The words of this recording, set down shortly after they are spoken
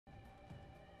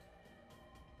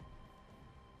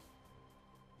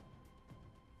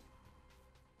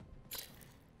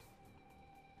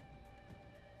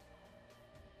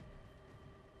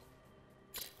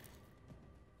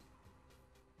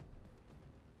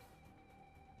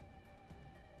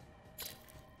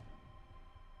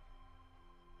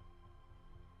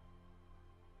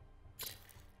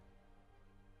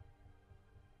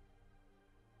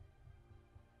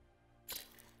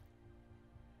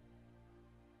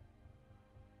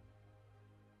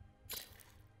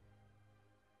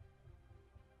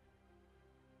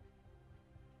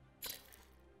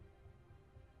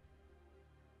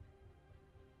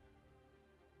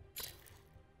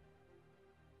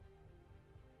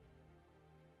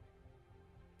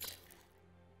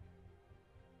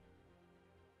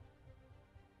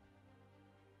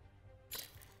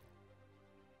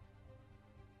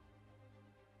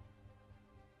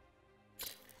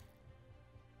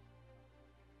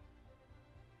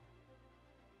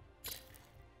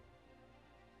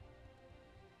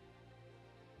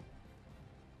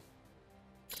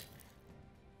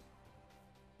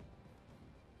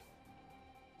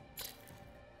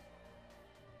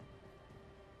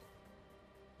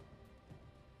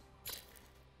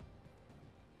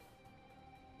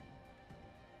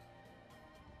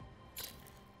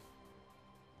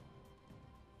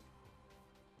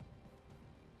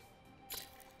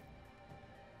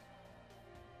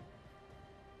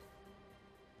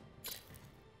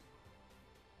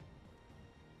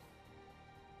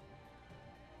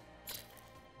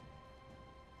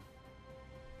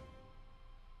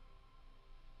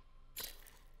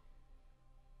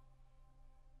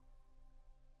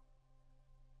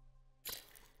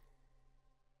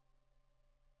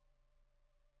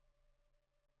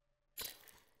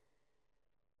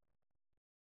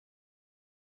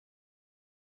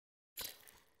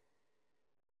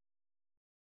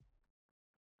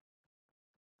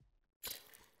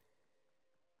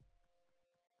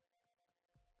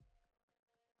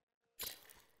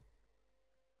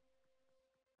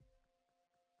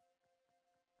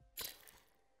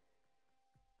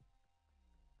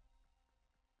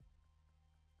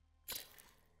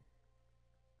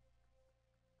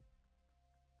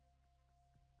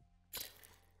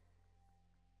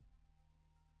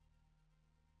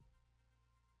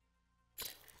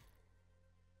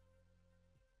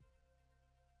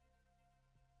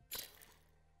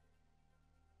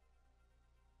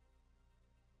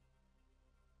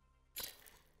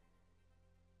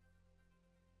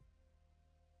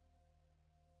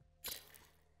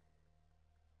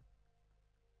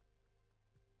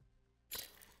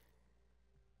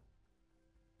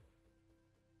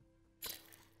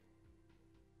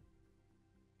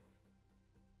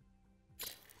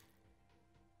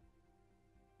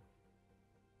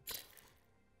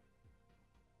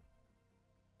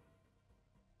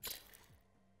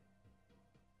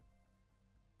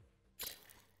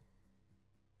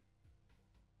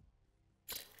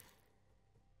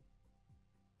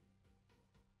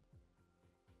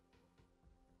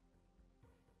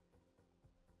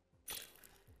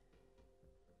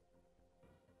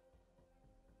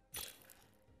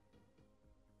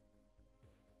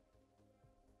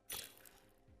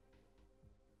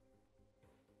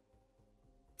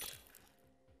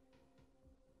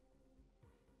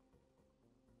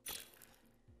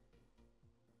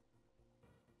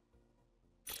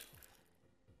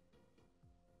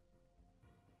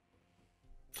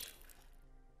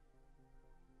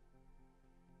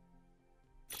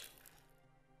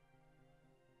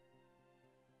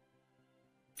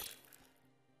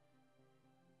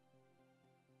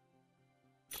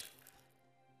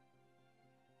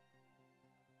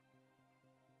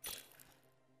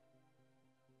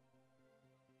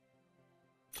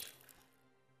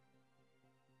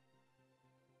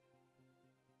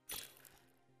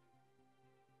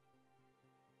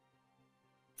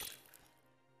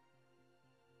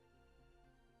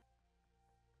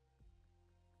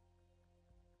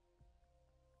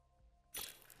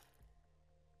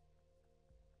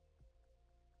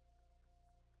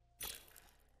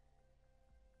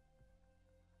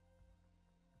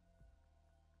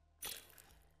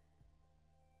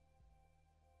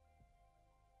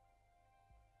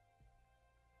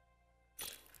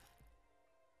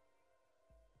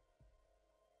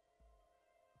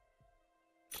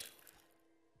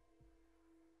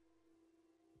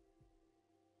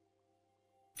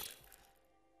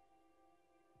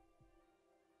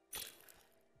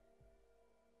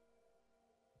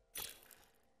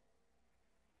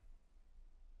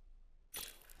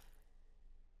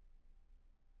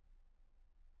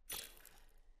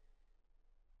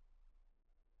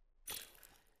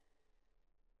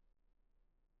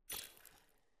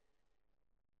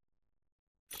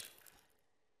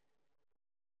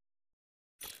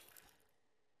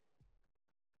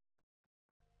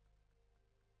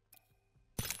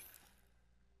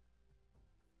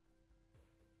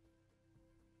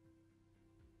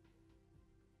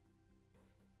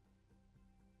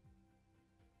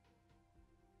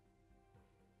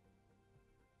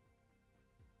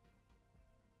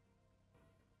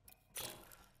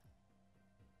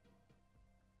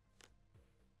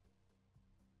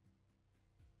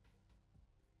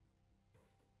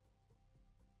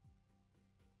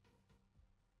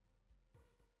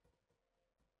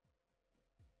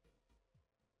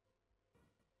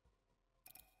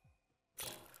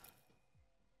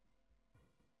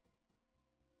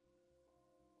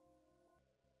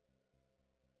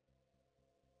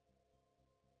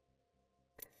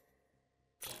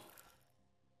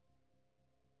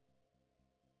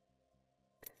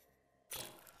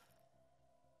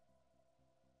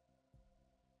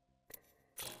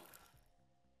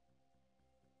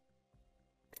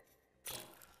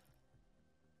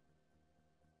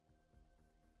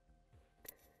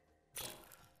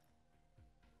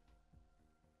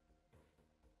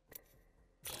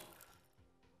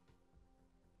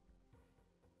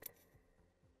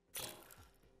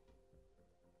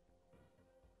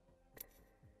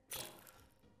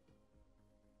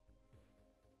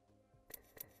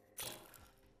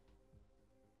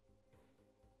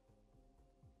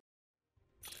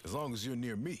As long as you're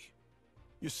near me,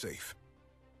 you're safe.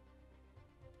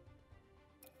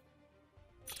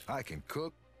 I can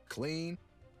cook, clean,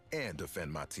 and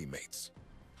defend my teammates.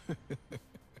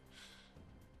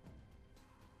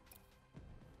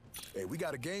 Hey, we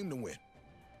got a game to win,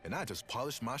 and I just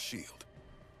polished my shield.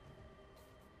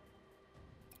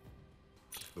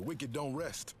 The wicked don't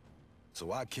rest,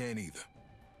 so I can't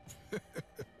either.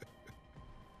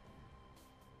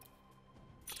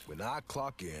 When I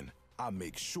clock in, I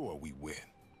make sure we win.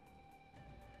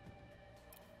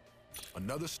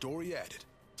 Another story added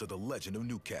to the legend of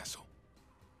Newcastle.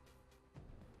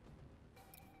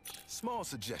 Small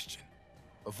suggestion: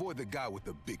 avoid the guy with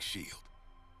the big shield.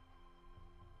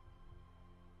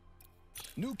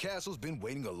 Newcastle's been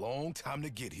waiting a long time to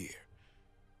get here.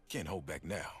 Can't hold back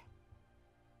now.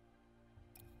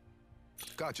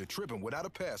 Got you tripping without a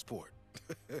passport.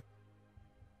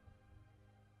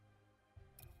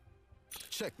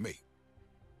 Checkmate.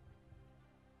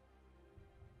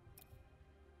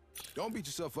 Don't beat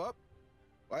yourself up.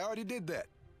 I already did that.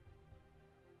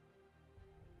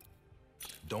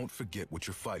 Don't forget what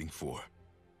you're fighting for.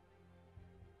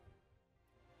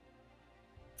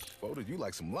 Folded, you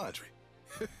like some laundry.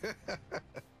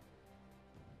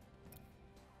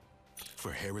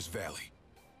 For Harris Valley.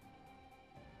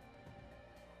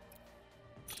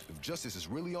 If justice is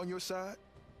really on your side,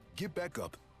 get back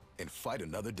up and fight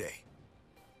another day.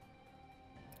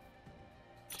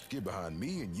 Get behind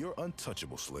me and you're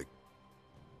untouchable, Slick.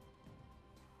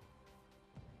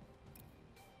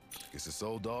 Guess this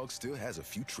old dog still has a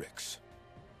few tricks.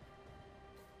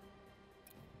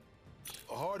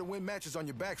 Hard to win matches on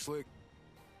your back, Slick.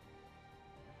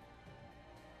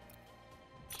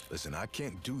 Listen, I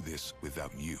can't do this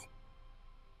without you.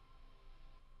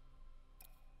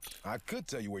 I could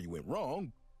tell you where you went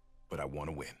wrong, but I want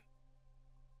to win.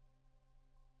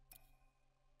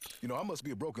 You know, I must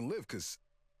be a broken live because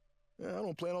I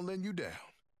don't plan on letting you down.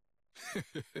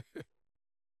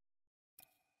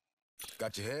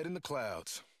 Got your head in the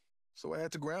clouds, so I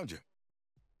had to ground you.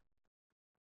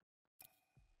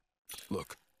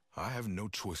 Look, I have no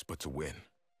choice but to win.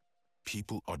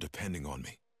 People are depending on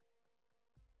me.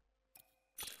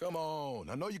 Come on,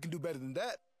 I know you can do better than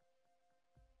that.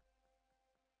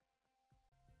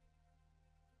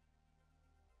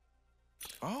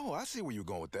 Oh, I see where you're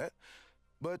going with that.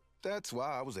 But that's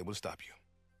why I was able to stop you.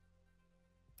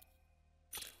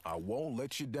 I won't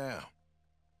let you down,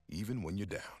 even when you're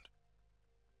down.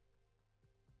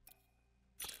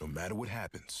 No matter what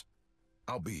happens,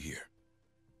 I'll be here.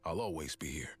 I'll always be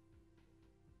here.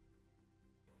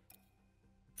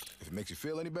 If it makes you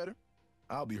feel any better,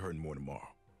 I'll be hurting more tomorrow.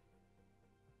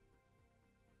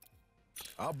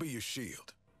 I'll be your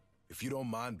shield, if you don't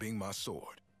mind being my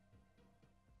sword.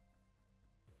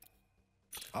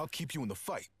 I'll keep you in the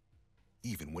fight,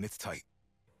 even when it's tight.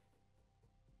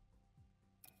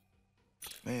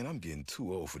 Man, I'm getting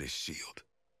too old for this shield.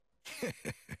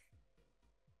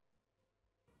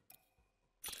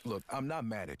 Look, I'm not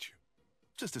mad at you,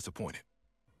 just disappointed.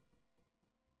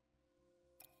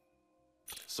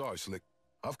 Sorry, Slick.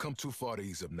 I've come too far to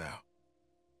ease up now.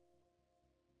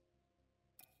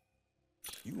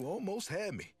 You almost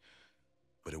had me,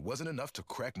 but it wasn't enough to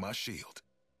crack my shield.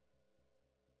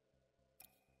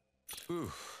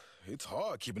 Whew, it's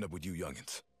hard keeping up with you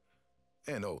youngins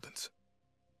and oldins.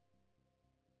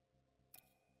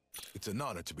 It's an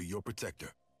honor to be your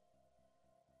protector.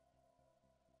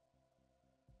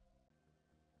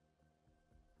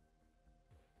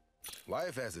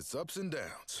 Life has its ups and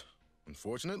downs.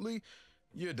 Unfortunately,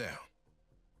 you're down.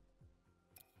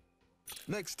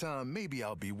 Next time, maybe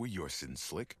I'll be where you're sitting,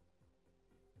 Slick.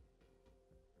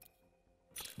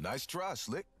 Nice try,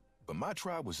 Slick, but my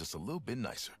try was just a little bit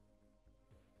nicer.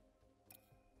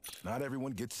 Not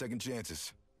everyone gets second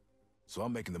chances, so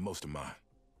I'm making the most of mine.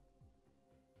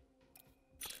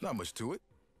 Not much to it.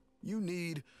 You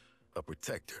need a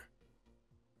protector.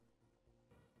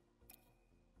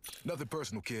 Nothing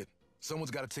personal, kid.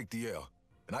 Someone's got to take the L,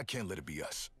 and I can't let it be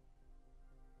us.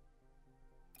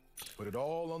 Put it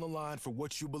all on the line for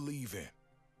what you believe in.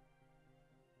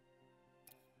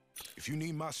 If you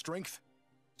need my strength,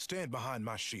 stand behind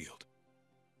my shield.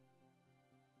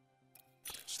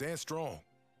 Stand strong.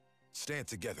 Stand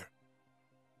together.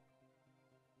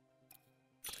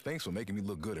 Thanks for making me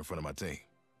look good in front of my team.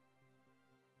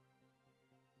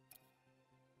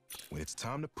 When it's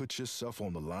time to put yourself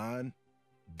on the line,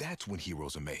 that's when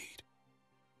heroes are made.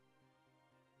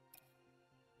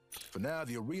 For now,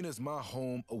 the arena's my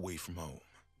home away from home.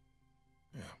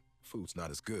 Yeah, food's not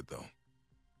as good, though.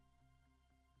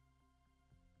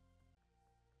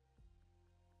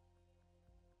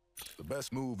 The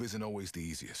best move isn't always the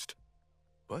easiest,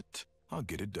 but I'll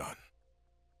get it done.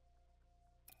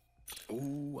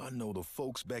 Ooh, I know the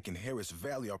folks back in Harris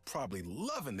Valley are probably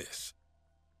loving this.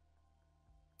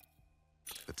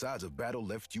 The tides of battle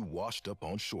left you washed up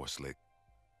on shore, Slick.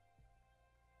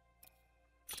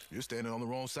 You're standing on the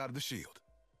wrong side of the shield.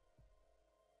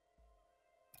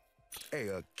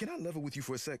 Hey, can I level with you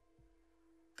for a sec?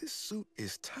 This suit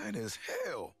is tight as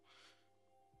hell.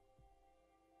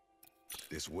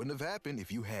 This wouldn't have happened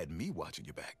if you had me watching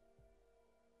your back.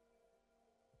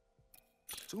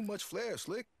 Too much flair,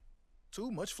 Slick. Too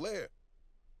much flair.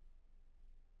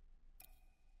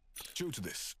 True to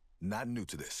this, not new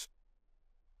to this.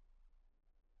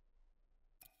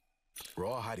 We're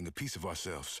all hiding a piece of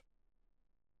ourselves.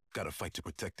 Gotta fight to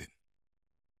protect it.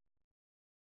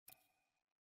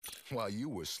 While you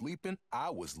were sleeping, I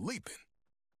was leaping.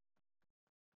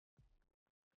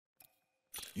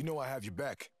 You know I have your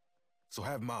back, so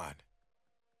have mine.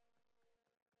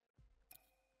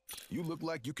 You look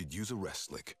like you could use a rest,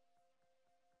 Slick.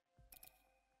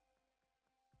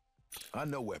 I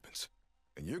know weapons,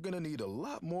 and you're gonna need a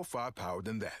lot more firepower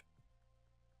than that.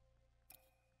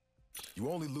 You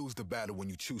only lose the battle when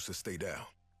you choose to stay down.